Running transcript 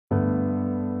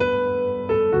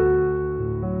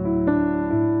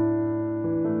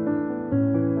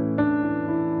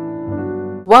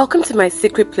Welcome to my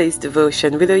Secret Place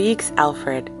devotion with Oyeks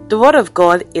Alfred. The Word of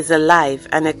God is alive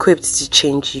and equipped to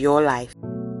change your life.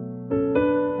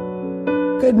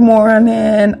 Good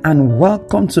morning and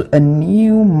welcome to a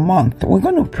new month. We're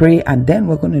going to pray and then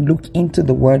we're going to look into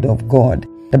the Word of God.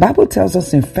 The Bible tells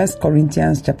us in 1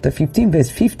 Corinthians chapter 15 verse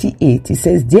 58, it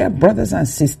says, "Dear brothers and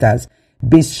sisters,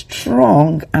 be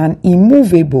strong and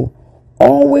immovable.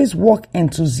 Always work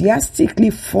enthusiastically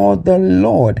for the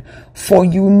Lord, for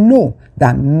you know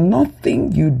that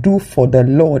nothing you do for the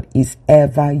Lord is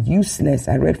ever useless."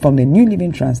 I read from the New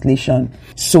Living Translation.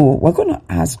 So we're going to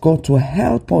ask God to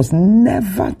help us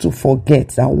never to forget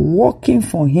that working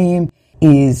for Him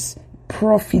is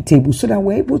profitable so that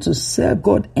we're able to serve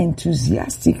God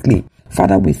enthusiastically.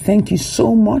 Father, we thank you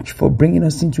so much for bringing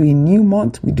us into a new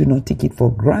month. We do not take it for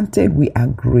granted. We are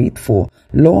grateful.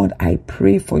 Lord, I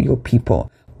pray for your people.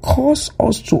 Cause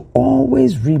us to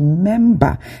always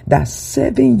remember that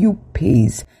serving you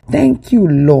pays. Thank you,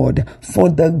 Lord, for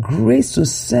the grace to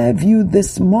serve you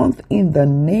this month in the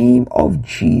name of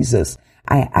Jesus.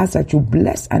 I ask that you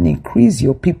bless and increase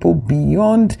your people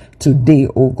beyond today,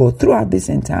 oh God, throughout this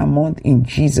entire month in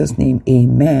Jesus' name.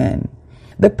 Amen.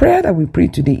 The prayer that we pray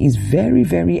today is very,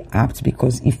 very apt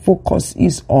because it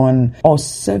focuses on us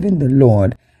serving the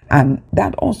Lord. And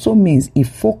that also means it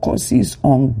focuses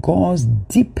on God's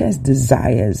deepest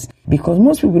desires, because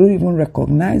most people don't even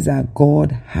recognize that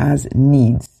God has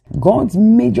needs. God's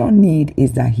major need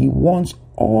is that He wants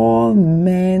all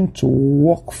men to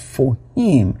work for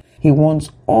Him. He wants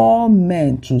all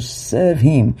men to serve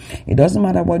Him. It doesn't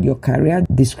matter what your career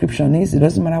description is. It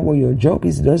doesn't matter what your job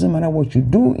is. It doesn't matter what you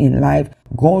do in life.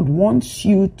 God wants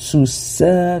you to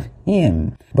serve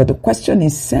Him. But the question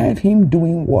is, serve Him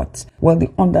doing what? Well, the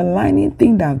underlying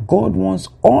thing that God wants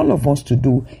all of us to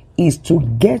do is to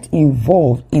get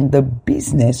involved in the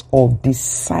business of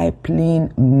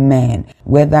discipling men.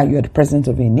 Whether you're the president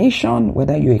of a nation,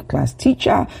 whether you're a class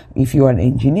teacher, if you're an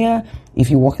engineer, if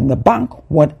you work in the bank,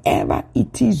 whatever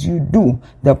it is you do,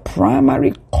 the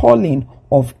primary calling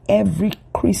of every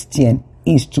Christian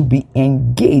is to be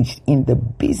engaged in the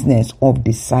business of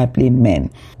discipling men.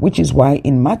 Which is why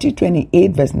in Matthew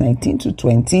 28 verse 19 to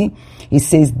 20, it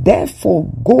says, "Therefore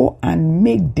go and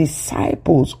make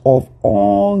disciples of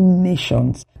all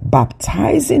nations,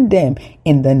 baptizing them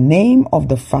in the name of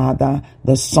the Father,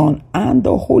 the Son, and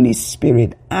the Holy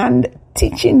Spirit, and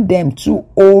teaching them to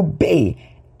obey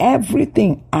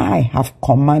everything I have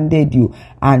commanded you,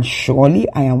 and surely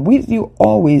I am with you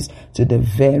always to the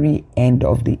very end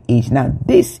of the age." Now,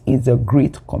 this is a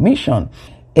great commission.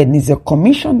 It is a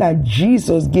commission that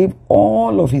Jesus gave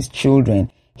all of His children.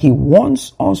 He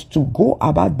wants us to go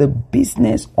about the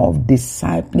business of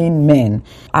discipling men.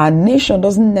 Our nation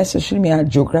doesn't necessarily mean a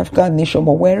geographical nation,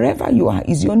 but wherever you are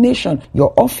is your nation.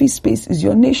 Your office space is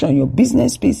your nation. Your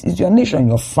business space is your nation.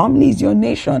 Your family is your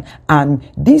nation. And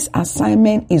this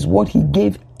assignment is what He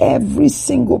gave every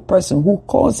single person who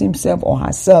calls himself or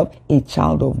herself a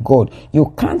child of God.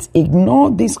 You can't ignore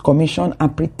this commission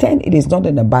and pretend it is not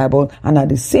in the Bible and at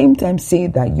the same time say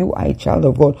that you are a child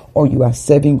of God or you are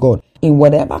serving God. In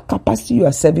whatever capacity you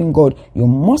are serving God, you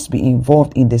must be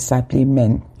involved in discipling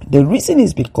men. The reason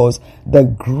is because the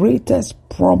greatest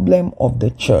problem of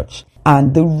the church,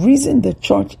 and the reason the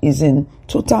church is in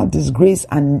total disgrace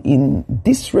and in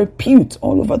disrepute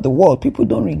all over the world, people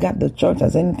don't regard the church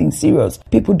as anything serious.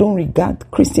 People don't regard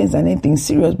Christians as anything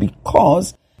serious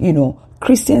because,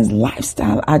 Christians'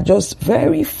 lifestyle are just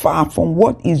very far from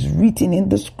what is written in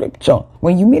the scripture.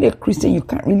 When you meet a Christian, you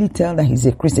can't really tell that he's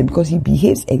a Christian because he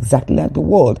behaves exactly like the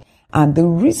world. And the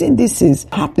reason this is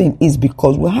happening is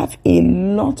because we have a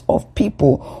lot of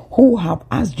people who have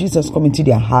asked Jesus come into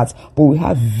their hearts, but we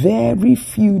have very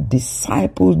few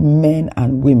discipled men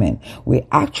and women. We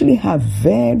actually have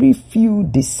very few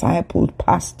discipled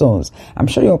pastors. I'm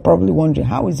sure you're probably wondering,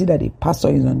 how is it that a pastor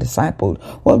is undiscipled?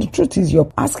 Well, the truth is you're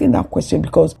asking that question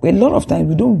because a lot of times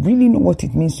we don't really know what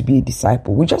it means to be a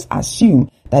disciple. We just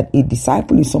assume that a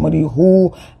disciple is somebody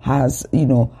who has,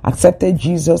 accepted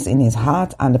Jesus in his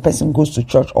heart, and the person goes to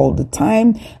church all the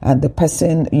time, and the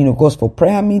person, goes for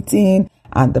prayer meeting,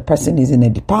 and the person is in a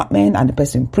department, and the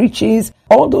person preaches.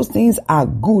 All those things are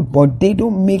good, but they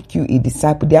don't make you a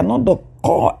disciple. They are not the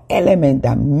core element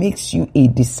that makes you a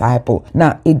disciple.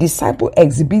 Now, a disciple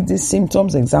exhibits these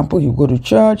symptoms. Example, you go to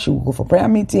church, you will go for prayer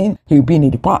meeting, he'll be in a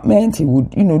department, he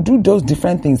would, do those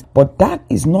different things. But that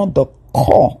is not the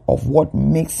core of what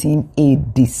makes him a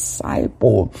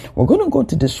disciple. We're going to go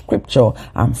to the scripture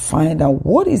and find out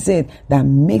what is it that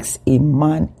makes a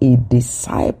man a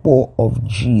disciple of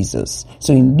Jesus.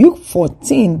 So in Luke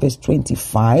 14 verse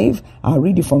 25, I'll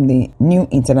read it from the New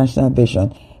International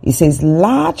Version. It says,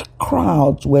 large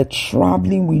crowds were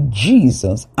traveling with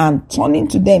Jesus, and turning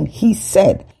to them, he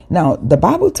said. Now, the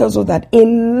Bible tells us that a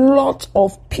lot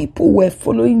of people were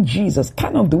following Jesus,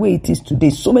 kind of the way it is today.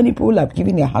 So many people have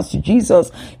given their hearts to Jesus.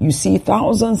 You see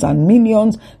thousands and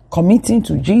millions committing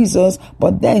to Jesus,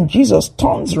 but then Jesus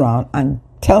turns around and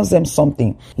tells them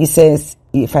something. He says,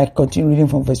 if I continue reading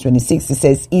from verse 26, he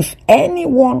says, if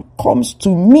anyone comes to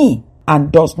me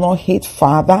and does not hate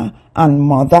father and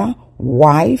mother,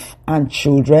 wife and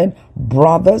children,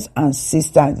 brothers and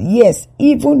sisters, yes,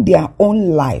 even their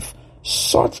own life,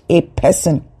 such a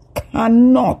person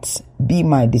cannot be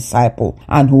my disciple.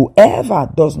 And whoever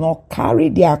does not carry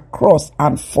their cross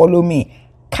and follow me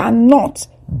cannot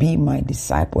be my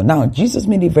disciple. Now, Jesus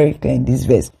made it very clear in this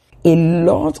verse. A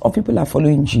lot of people are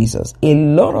following Jesus. A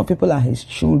lot of people are his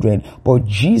children, but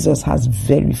Jesus has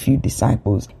very few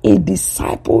disciples. A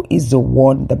disciple is the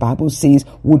one, the Bible says,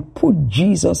 would put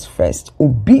Jesus first,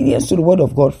 obedience to the word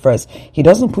of God first. He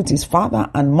doesn't put his father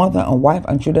and mother and wife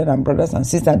and children and brothers and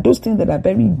sisters, those things that are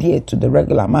very dear to the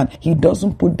regular man. He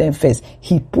doesn't put them first.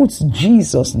 He puts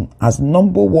Jesus as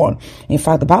number one. In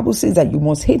fact, the Bible says that you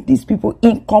must hate these people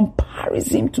in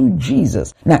comparison to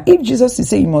Jesus. Now, if Jesus is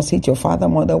saying you must hate your father,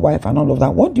 mother, wife, and all of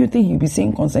that, what do you think he'll be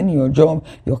saying concerning your job,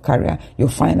 your career, your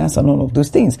finance, and all of those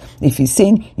things? If he's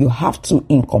saying you have to,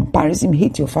 in comparison,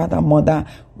 hate your father, mother,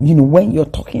 when you're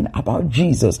talking about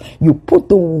Jesus, you put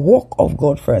the work of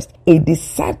God first. A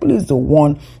disciple is the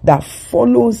one that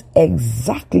follows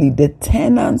exactly the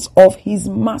tenets of his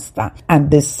master,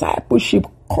 and discipleship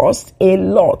costs a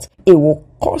lot. It will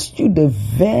cost you the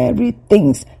very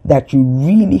things that you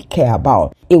really care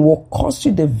about. It will cost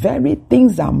you the very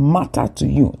things that matter to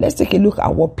you. Let's take a look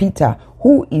at what Peter,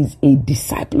 who is a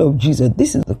disciple of Jesus,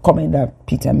 this is the comment that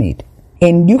Peter made.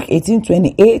 In Luke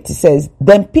 18:28, it says,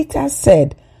 then Peter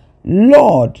said,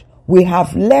 Lord, we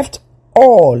have left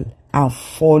all and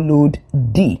followed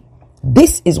thee.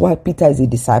 This is why Peter is a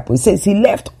disciple. He says he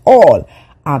left all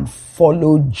and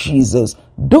followed Jesus.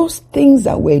 Those things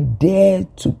that were dear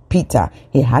to Peter,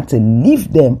 he had to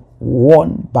leave them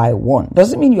one by one.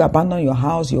 Doesn't mean you abandon your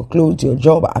house, your clothes, your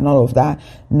job, and all of that.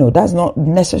 No, that's not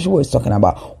necessarily what he's talking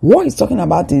about. What he's talking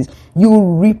about is you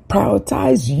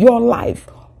reprioritize your life,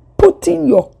 putting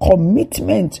your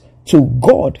commitment to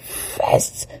God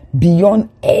first beyond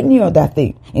any other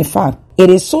thing. In fact,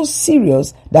 it is so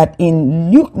serious that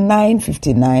in Luke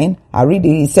 9:59, I read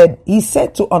it, he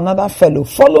said to another fellow,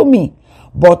 follow me.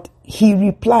 But he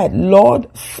replied, Lord,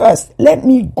 first let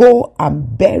me go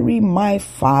and bury my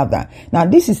father. Now,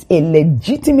 this is a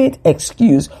legitimate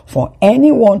excuse for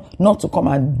anyone not to come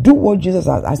and do what Jesus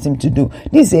has asked him to do.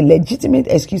 This is a legitimate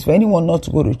excuse for anyone not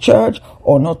to go to church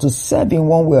or not to serve in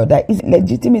one way or that. It's a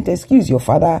legitimate excuse. Your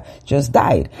father just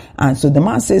died. And so the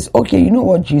man says, okay, you know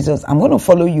what, Jesus, I'm going to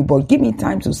follow you, but give me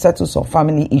time to settle some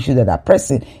family issues that are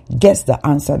pressing. Guess the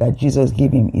answer that Jesus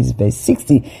gave him is verse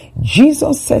 60.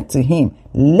 Jesus said to him,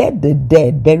 let the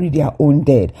dead bury their own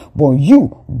dead, but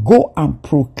you go and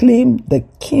proclaim the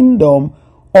kingdom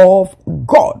of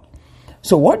God.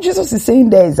 So what Jesus is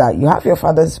saying there is that you have your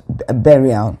father's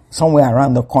burial somewhere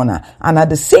around the corner, and at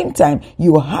the same time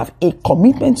you have a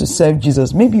commitment to serve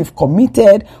Jesus. Maybe you've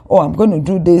committed, I'm going to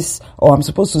do this, or I'm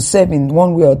supposed to serve in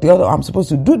one way or the other, I'm supposed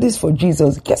to do this for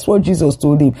Jesus. Guess what Jesus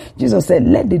told him? Jesus said,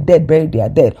 let the dead bury their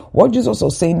dead. What Jesus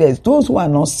was saying there is those who are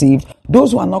not saved,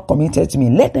 those who are not committed to me,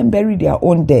 let them bury their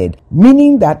own dead.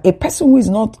 Meaning that a person who is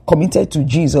not committed to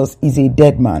Jesus is a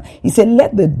dead man. He said,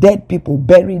 let the dead people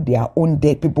bury their own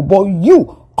dead people, but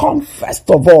you come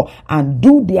first of all and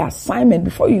do the assignment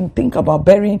before you think about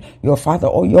burying your father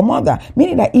or your mother.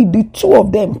 Meaning that if the two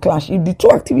of them clash, if the two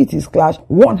activities clash,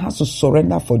 one has to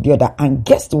surrender for the other. And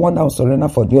guess the one that will surrender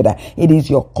for the other? It is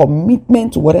your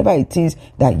commitment to whatever it is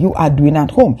that you are doing at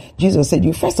home. Jesus said,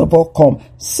 you first of all come,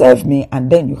 serve me,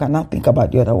 and then you can now think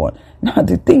about the other one. Now,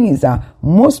 the thing is that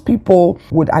most people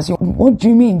would ask you, what do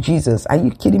you mean, Jesus? Are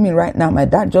you kidding me right now? My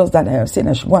dad just died. I have said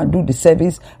I should go and do the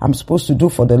service I'm supposed to do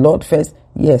for the Lord first.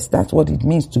 Yes, that's what it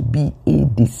means to be a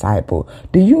disciple.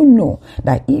 Do you know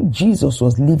that if Jesus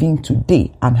was living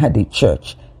today and had a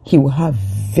church, he will have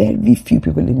very few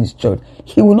people in his church.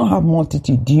 He will not have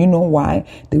multitude. Do you know why?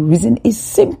 The reason is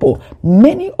simple.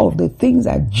 Many of the things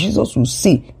that Jesus will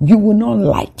say, you will not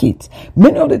like it.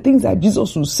 Many of the things that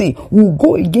Jesus will say will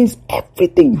go against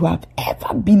everything you have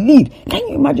ever believed. Can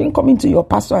you imagine coming to your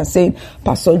pastor and saying,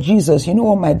 Pastor Jesus, you know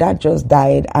what, my dad just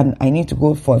died and I need to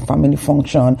go for a family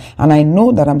function, and I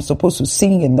know that I'm supposed to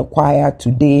sing in the choir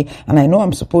today, and I know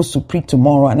I'm supposed to preach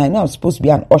tomorrow, and I know I'm supposed to be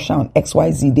an usher on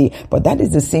XYZ day, but that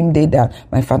is the same day that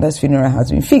my father's funeral has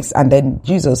been fixed. And then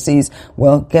Jesus says,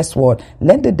 well, guess what?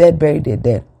 Let the dead bury their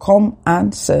dead. Come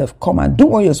and serve. Come and do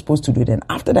what you're supposed to do. Then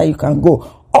after that, you can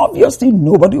go. Obviously,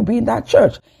 nobody will be in that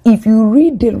church. If you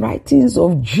read the writings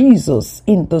of Jesus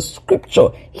in the scripture,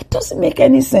 it doesn't make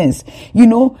any sense. You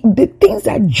know, the things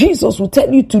that Jesus will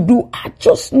tell you to do are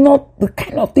just not the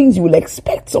kind of things you will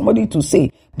expect somebody to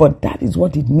say. But that is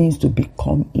what it means to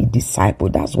become a disciple.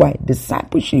 That's why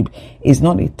discipleship is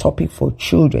not a topic for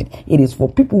children. It is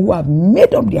for people who have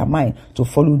made up their mind to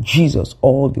follow Jesus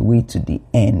all the way to the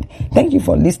end. Thank you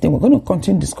for listening. We're going to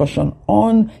continue discussion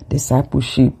on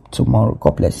discipleship tomorrow.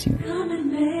 God bless you.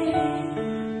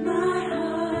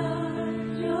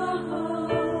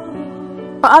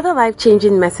 For other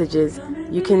life-changing messages,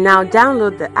 you can now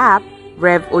download the app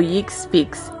Rev Oyik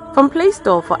Speaks from Play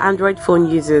Store for Android phone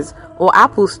users or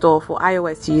Apple Store for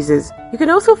iOS users. You can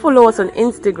also follow us on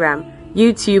Instagram,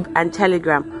 YouTube, and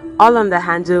Telegram, all on the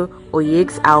handle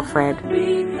Oyeks Alfred.